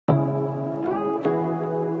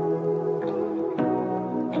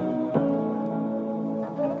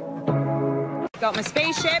Got my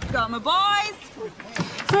spaceship, got my boys.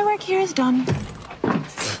 My work here is done.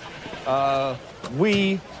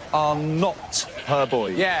 We are not her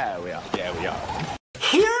boys. Yeah, we are. Yeah, we are.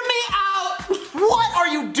 Hear me out! What are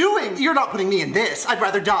you doing? You're not putting me in this. I'd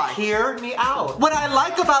rather die. Hear me out. What I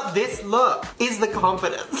like about this look is the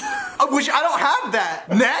confidence. Which I don't have that.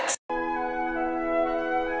 Next.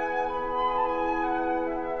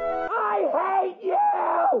 I hate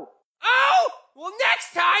you! Oh! Well,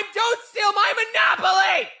 next time, don't steal my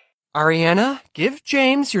Monopoly! Ariana, give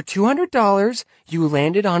James your $200. You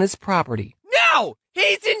landed on his property. No!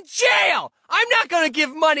 He's in jail! I'm not gonna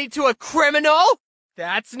give money to a criminal!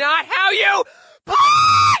 That's not how you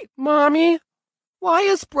play! Mommy, why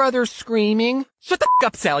is brother screaming? Shut the f***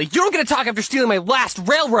 up, Sally. You don't get to talk after stealing my last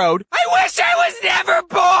railroad. I wish I was never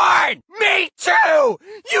born! Me too!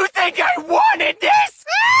 You think I wanted this?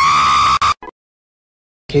 In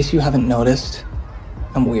case you haven't noticed,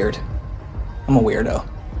 I'm weird. I'm a weirdo.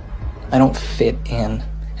 I don't fit in,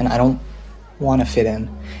 and I don't want to fit in.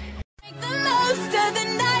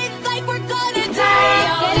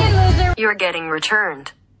 You're getting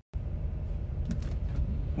returned.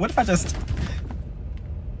 What if I just...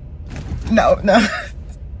 No. No.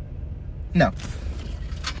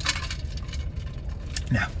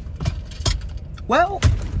 Well,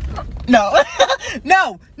 no.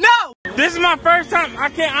 No. This is my first time. I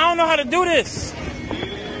don't know how to do this.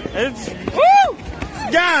 It's, woo!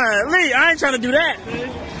 Golly, I ain't trying to do that.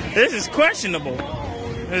 This is questionable.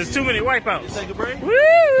 There's too many wipeouts. Take a break.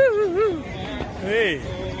 Woo! Hey.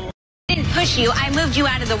 I didn't push you. I moved you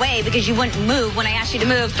out of the way because you wouldn't move when I asked you to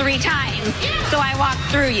move 3 times. So I walked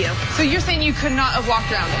through you. So you're saying you could not have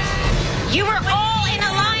walked around it? You were all in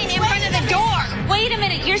a line in front of the door. Wait a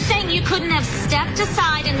minute, you're saying you couldn't have stepped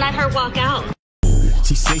aside and let her walk out?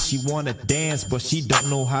 She say she wanna dance, but she don't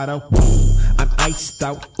know how to woo. I'm iced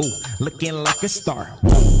out, ooh, looking like a star.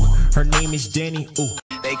 Ooh, her name is Jenny, ooh.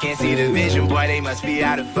 They can't see the vision, boy, they must be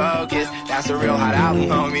out of focus. That's a real hot album,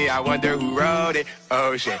 homie, I wonder who wrote it.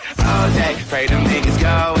 Oh shit, OJ, pray them niggas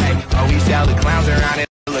go away. Oh, we sell the clowns around it,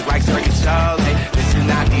 look like circus shows. Hey, this is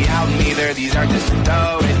not the album either, these are just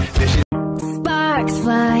stories. This is sparks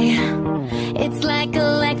fly, it's like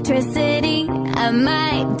electricity, I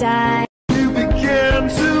might die. You begin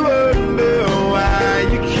to wonder why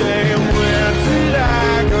you came, where did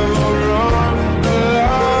I go wrong?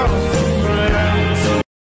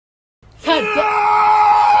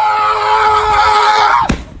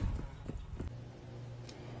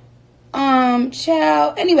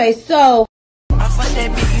 Child. Anyway, so. I fuck that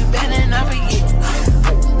bitch, you better not forget.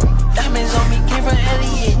 Diamonds on me came from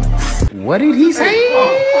Elliot. What did he say?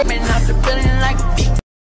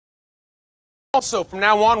 Also, from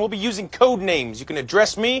now on, we'll be using code names. You can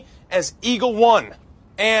address me as Eagle 1.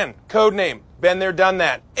 Ann, code name. Been there, done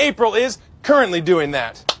that. April is currently doing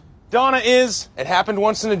that. Donna is It Happened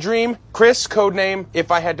Once in a Dream. Chris, code name If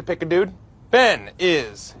I Had to Pick a Dude. Ben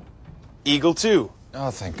is Eagle 2.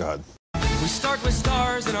 Oh, thank God. We start with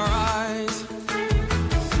stars in our eyes.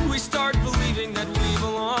 We start believing that we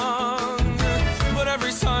belong. But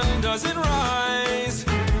every sun doesn't rise.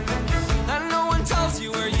 And no one tells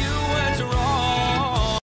you where you went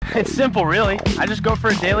wrong. It's simple, really. I just go for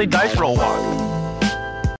a daily dice roll walk.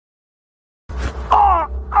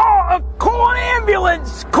 Call an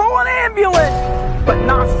ambulance! Call an ambulance! But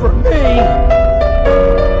not for me!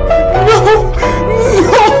 No!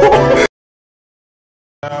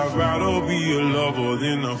 I'd rather be a lover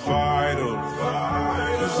than a fighter.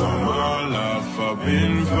 Cause all my life I've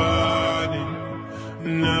been fighting.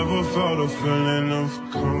 Never felt a feeling of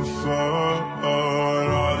comfort.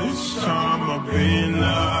 All this time I've been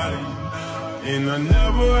hiding. And I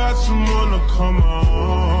never had someone to come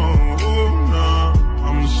home. Oh, nah,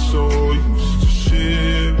 I'm so used to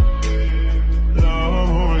shit. Love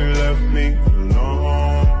only left me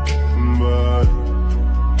alone. But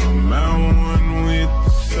I'm at one with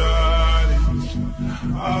the silence.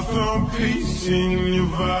 I found peace in your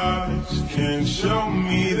vibes. Can't show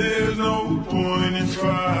me there's no point in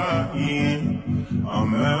trying.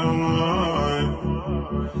 I'm at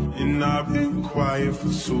one, and I've been quiet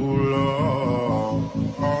for too long.